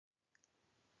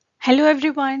Hello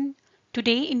everyone.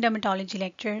 Today in Dermatology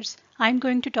Lectures, I'm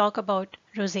going to talk about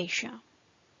rosacea.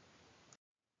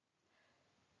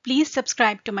 Please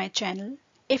subscribe to my channel.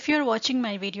 If you're watching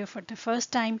my video for the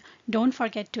first time, don't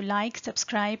forget to like,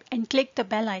 subscribe, and click the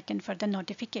bell icon for the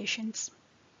notifications.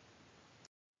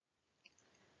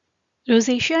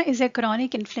 Rosacea is a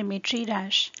chronic inflammatory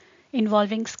rash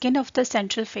involving skin of the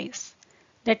central face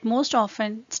that most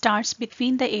often starts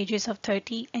between the ages of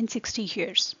 30 and 60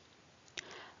 years.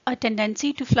 A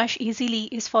tendency to flush easily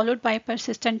is followed by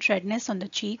persistent redness on the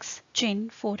cheeks,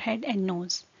 chin, forehead, and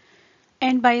nose,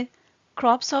 and by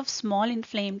crops of small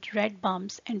inflamed red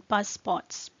bumps and pus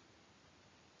spots.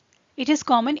 It is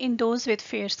common in those with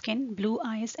fair skin, blue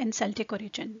eyes, and Celtic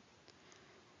origin.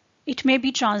 It may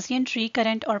be transient,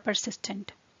 recurrent, or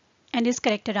persistent, and is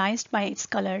characterized by its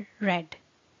color red.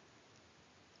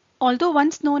 Although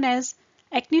once known as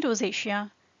acne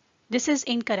rosacea, this is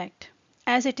incorrect,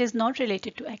 as it is not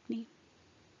related to acne.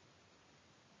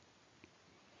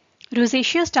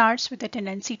 Rosacea starts with a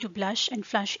tendency to blush and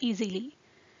flush easily.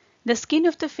 The skin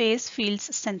of the face feels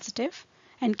sensitive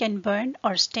and can burn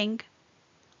or sting.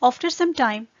 After some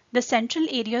time, the central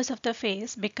areas of the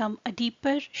face become a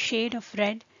deeper shade of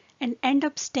red and end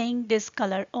up staying this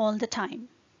color all the time.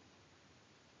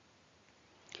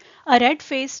 A red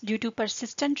face due to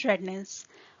persistent redness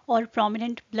or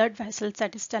prominent blood vessels,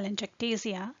 that is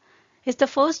telangiectasia, is the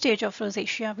first stage of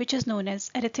rosacea, which is known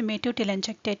as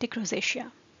erythematotelangiectatic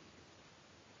rosacea.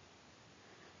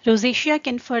 Rosacea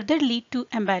can further lead to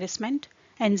embarrassment,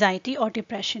 anxiety, or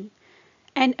depression,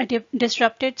 and a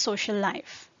disrupted social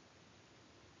life.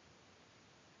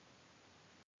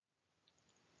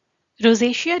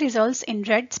 Rosacea results in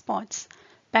red spots,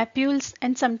 papules,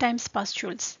 and sometimes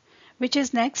pustules, which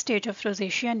is next stage of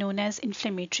rosacea known as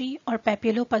inflammatory or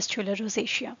papulopustular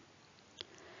rosacea.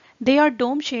 They are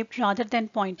dome-shaped rather than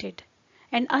pointed,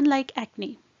 and unlike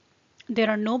acne, there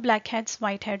are no blackheads,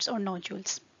 whiteheads, or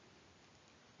nodules.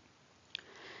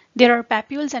 There are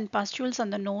papules and pustules on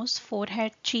the nose,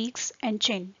 forehead, cheeks, and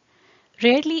chin.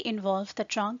 Rarely involve the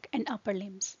trunk and upper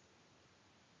limbs.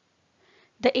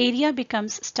 The area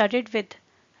becomes studded with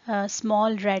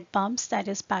small red bumps, that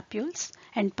is papules,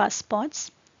 and pus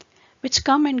spots, which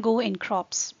come and go in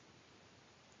crops.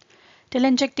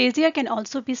 Telangiectasia can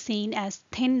also be seen as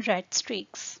thin red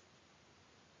streaks.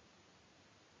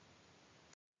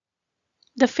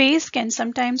 The face can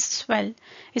sometimes swell,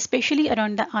 especially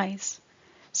around the eyes.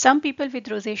 Some people with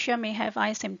rosacea may have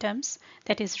eye symptoms,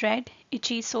 that is red,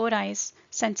 itchy, sore eyes,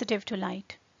 sensitive to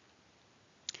light.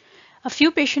 A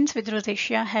few patients with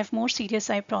rosacea have more serious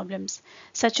eye problems,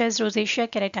 such as rosacea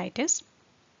keratitis,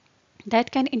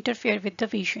 that can interfere with the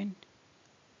vision.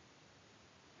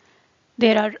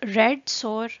 There are red,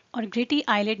 sore, or gritty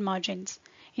eyelid margins,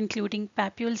 including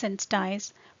papules and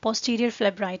styes, posterior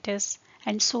phlebitis,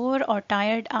 and sore or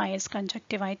tired eyes,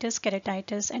 conjunctivitis,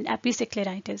 keratitis, and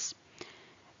episcleritis,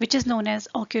 which is known as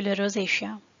ocular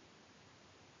rosacea.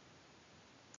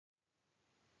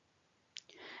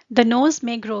 The nose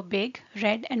may grow big,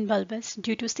 red, and bulbous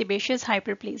due to sebaceous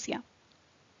hyperplasia.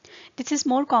 This is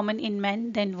more common in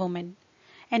men than women.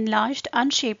 Enlarged,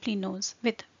 unshapely nose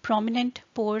with prominent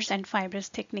pores and fibrous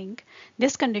thickening.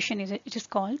 This condition is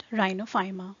called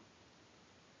rhinophyma.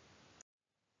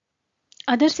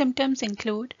 Other symptoms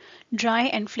include dry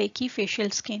and flaky facial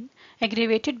skin,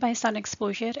 aggravated by sun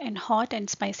exposure and hot and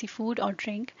spicy food or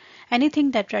drink,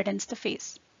 anything that reddens the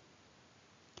face.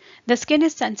 The skin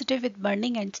is sensitive with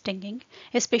burning and stinging,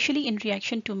 especially in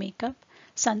reaction to makeup,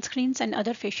 sunscreens, and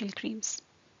other facial creams.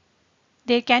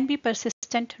 There can be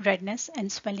persistent redness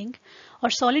and swelling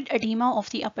or solid edema of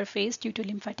the upper face due to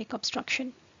lymphatic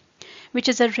obstruction, which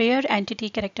is a rare entity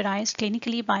characterized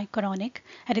clinically by chronic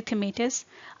erythematous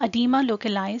edema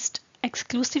localized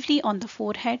exclusively on the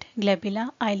forehead,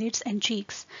 glabella, eyelids, and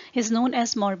cheeks, is known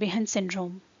as Morbihan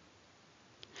syndrome.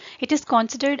 It is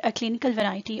considered a clinical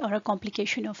variety or a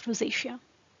complication of rosacea.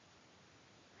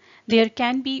 There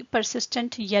can be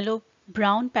persistent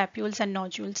yellow-brown papules and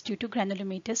nodules due to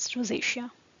granulomatous rosacea.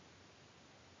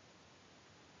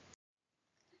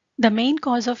 The main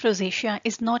cause of rosacea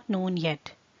is not known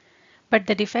yet, but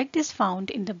the defect is found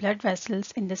in the blood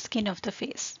vessels in the skin of the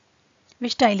face,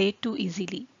 which dilate too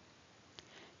easily.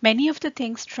 Many of the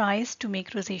things tries to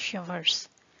make rosacea worse,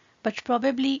 but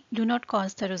probably do not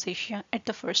cause the rosacea at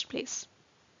the first place.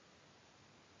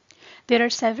 There are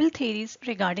several theories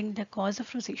regarding the cause of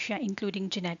rosacea,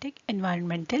 including genetic,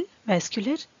 environmental,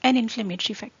 vascular, and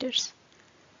inflammatory factors.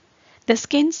 The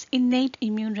skin's innate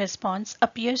immune response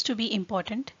appears to be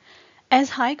important,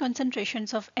 as high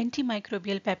concentrations of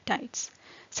antimicrobial peptides,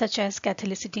 such as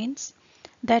cathelicidins,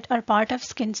 that are part of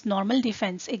skin's normal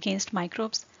defense against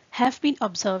microbes, have been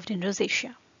observed in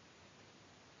rosacea.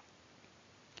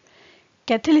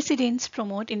 Cathelicidins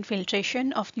promote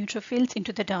infiltration of neutrophils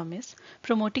into the dermis,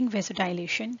 promoting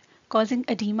vasodilation, causing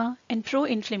edema, and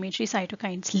pro-inflammatory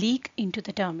cytokines leak into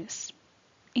the dermis,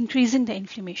 increasing the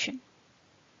inflammation.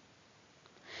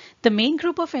 The main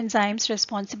group of enzymes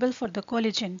responsible for the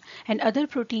collagen and other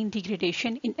protein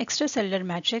degradation in extracellular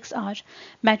matrix are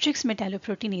matrix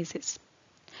metalloproteinases,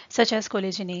 such as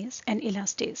collagenase and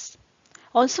elastase,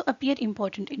 also appear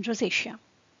important in rosacea.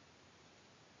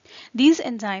 These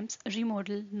enzymes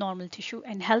remodel normal tissue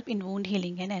and help in wound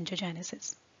healing and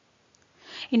angiogenesis.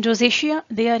 In rosacea,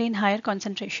 they are in higher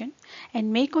concentration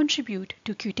and may contribute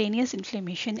to cutaneous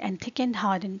inflammation and thickened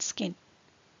hardened skin.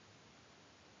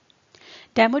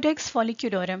 Demodex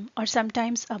folliculorum are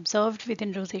sometimes observed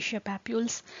within rosacea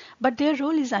papules, but their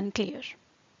role is unclear.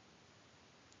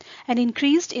 An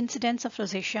increased incidence of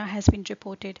rosacea has been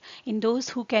reported in those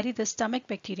who carry the stomach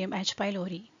bacterium H.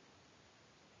 pylori.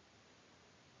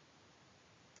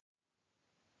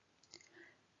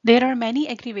 There are many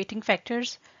aggravating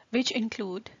factors which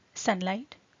include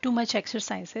sunlight, too much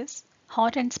exercises,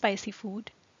 hot and spicy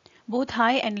food, both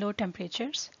high and low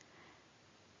temperatures,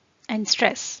 and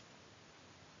stress.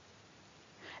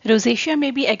 Rosacea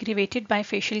may be aggravated by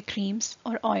facial creams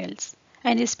or oils,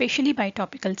 and especially by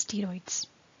topical steroids.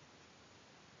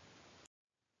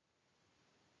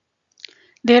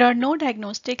 There are no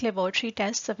diagnostic laboratory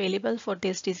tests available for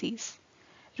this disease.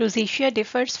 Rosacea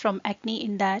differs from acne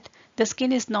in that the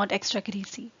skin is not extra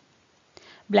greasy.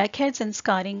 Blackheads and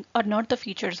scarring are not the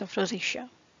features of rosacea.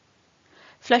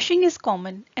 Flushing is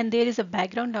common and there is a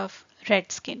background of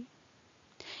red skin.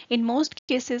 In most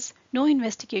cases, no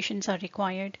investigations are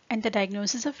required and the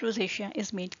diagnosis of rosacea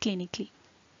is made clinically.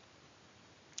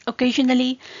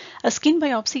 Occasionally, a skin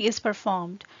biopsy is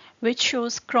performed which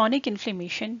shows chronic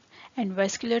inflammation and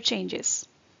vascular changes.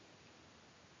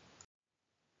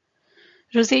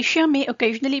 Rosacea may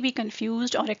occasionally be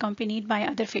confused or accompanied by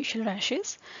other facial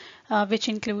rashes, which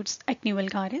includes acne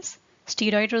vulgaris,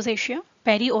 steroid rosacea,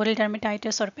 perioral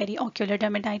dermatitis or periocular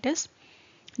dermatitis,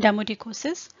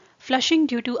 dermatosis, flushing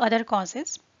due to other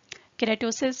causes,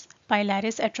 keratosis,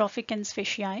 pilaris atropicans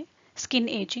faciae, skin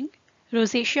aging,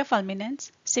 rosacea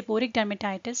fulminans, seborrheic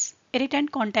dermatitis,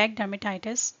 irritant contact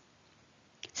dermatitis,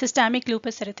 systemic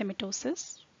lupus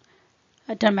erythematosus,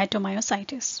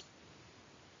 dermatomyositis.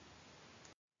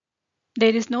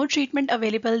 There is no treatment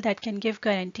available that can give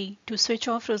guarantee to switch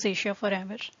off rosacea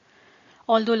forever.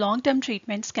 Although long-term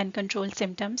treatments can control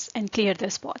symptoms and clear the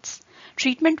spots,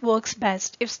 treatment works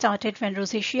best if started when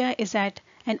rosacea is at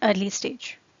an early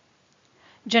stage.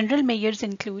 General measures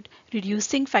include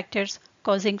reducing factors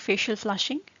causing facial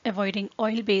flushing, avoiding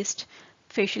oil-based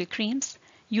facial creams,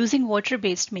 using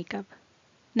water-based makeup.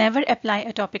 Never apply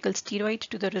a topical steroid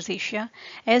to the rosacea,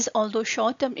 as although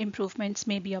short-term improvements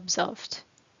may be observed,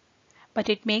 but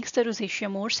it makes the rosacea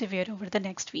more severe over the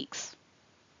next weeks.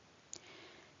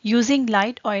 Using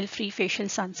light oil-free facial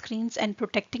sunscreens and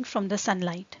protecting from the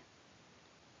sunlight.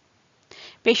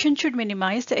 Patients should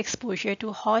minimize the exposure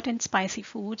to hot and spicy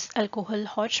foods, alcohol,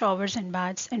 hot showers and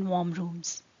baths, and warm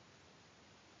rooms.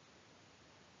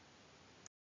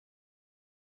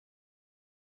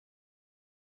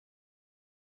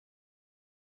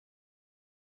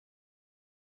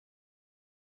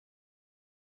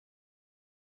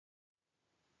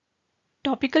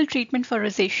 Topical treatment for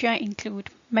rosacea include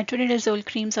metronidazole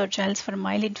creams or gels for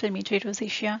mild inflammatory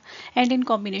rosacea and in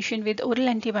combination with oral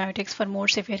antibiotics for more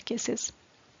severe cases.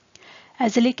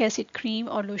 Azelaic acid cream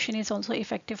or lotion is also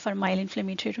effective for mild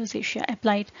inflammatory rosacea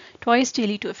applied twice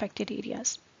daily to affected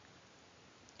areas.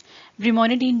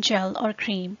 Brimonidine gel or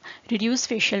cream reduce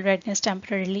facial redness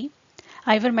temporarily.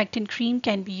 Ivermectin cream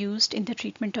can be used in the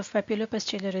treatment of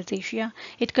papulopustular rosacea.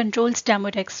 It controls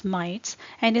Demodex mites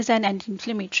and is an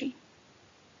anti-inflammatory.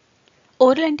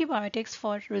 Oral antibiotics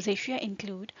for rosacea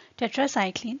include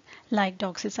tetracycline, like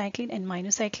doxycycline and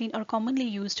minocycline, are commonly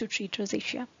used to treat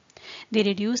rosacea. They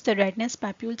reduce the redness,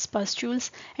 papules, pustules,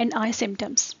 and eye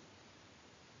symptoms.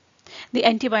 The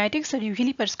antibiotics are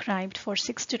usually prescribed for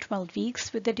 6 to 12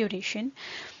 weeks with the duration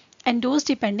and dose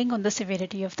depending on the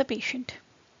severity of the patient.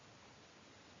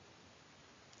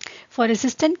 For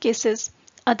resistant cases,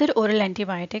 other oral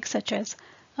antibiotics such as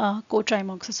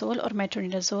cotrimoxazole or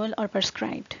metronidazole are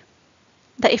prescribed.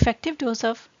 The effective dose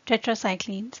of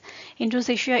tetracyclines in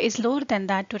rosacea is lower than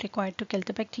that required to kill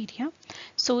the bacteria,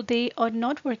 so they are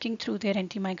not working through their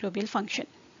antimicrobial function.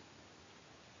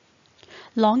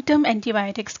 Long-term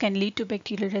antibiotics can lead to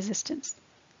bacterial resistance,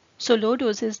 so low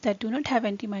doses that do not have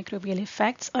antimicrobial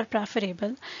effects are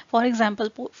preferable, for example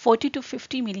 40 to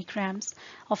 50 milligrams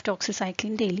of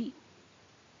doxycycline daily.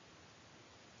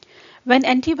 When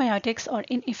antibiotics are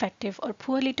ineffective or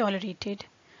poorly tolerated,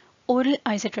 oral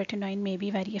isotretinoin may be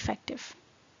very effective.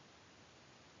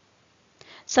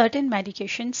 Certain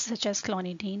medications such as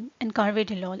clonidine and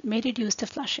carvedilol may reduce the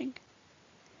flushing.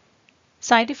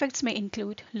 Side effects may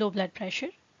include low blood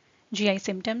pressure, GI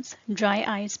symptoms, dry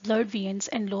eyes, blurred visions,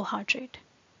 and low heart rate.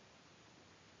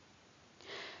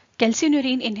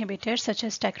 Calcineurin inhibitors such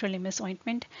as tacrolimus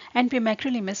ointment and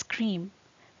pimecrolimus cream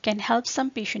can help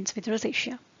some patients with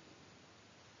rosacea.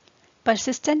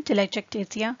 Persistent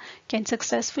telangiectasia can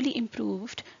successfully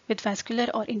improved with vascular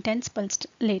or intense pulse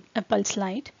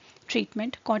light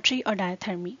treatment, cautery or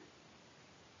diathermy.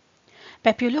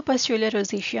 Papulopustular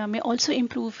rosacea may also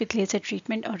improve with laser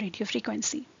treatment or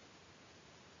radiofrequency.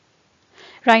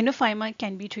 Rhinophyma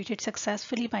can be treated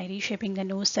successfully by reshaping the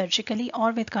nose surgically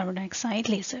or with carbon dioxide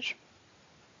laser.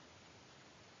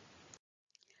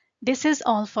 This is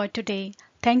all for today.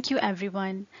 Thank you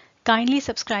everyone. Kindly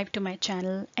subscribe to my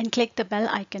channel and click the bell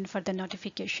icon for the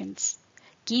notifications.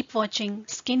 Keep watching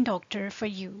Skin Doctor for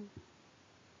you.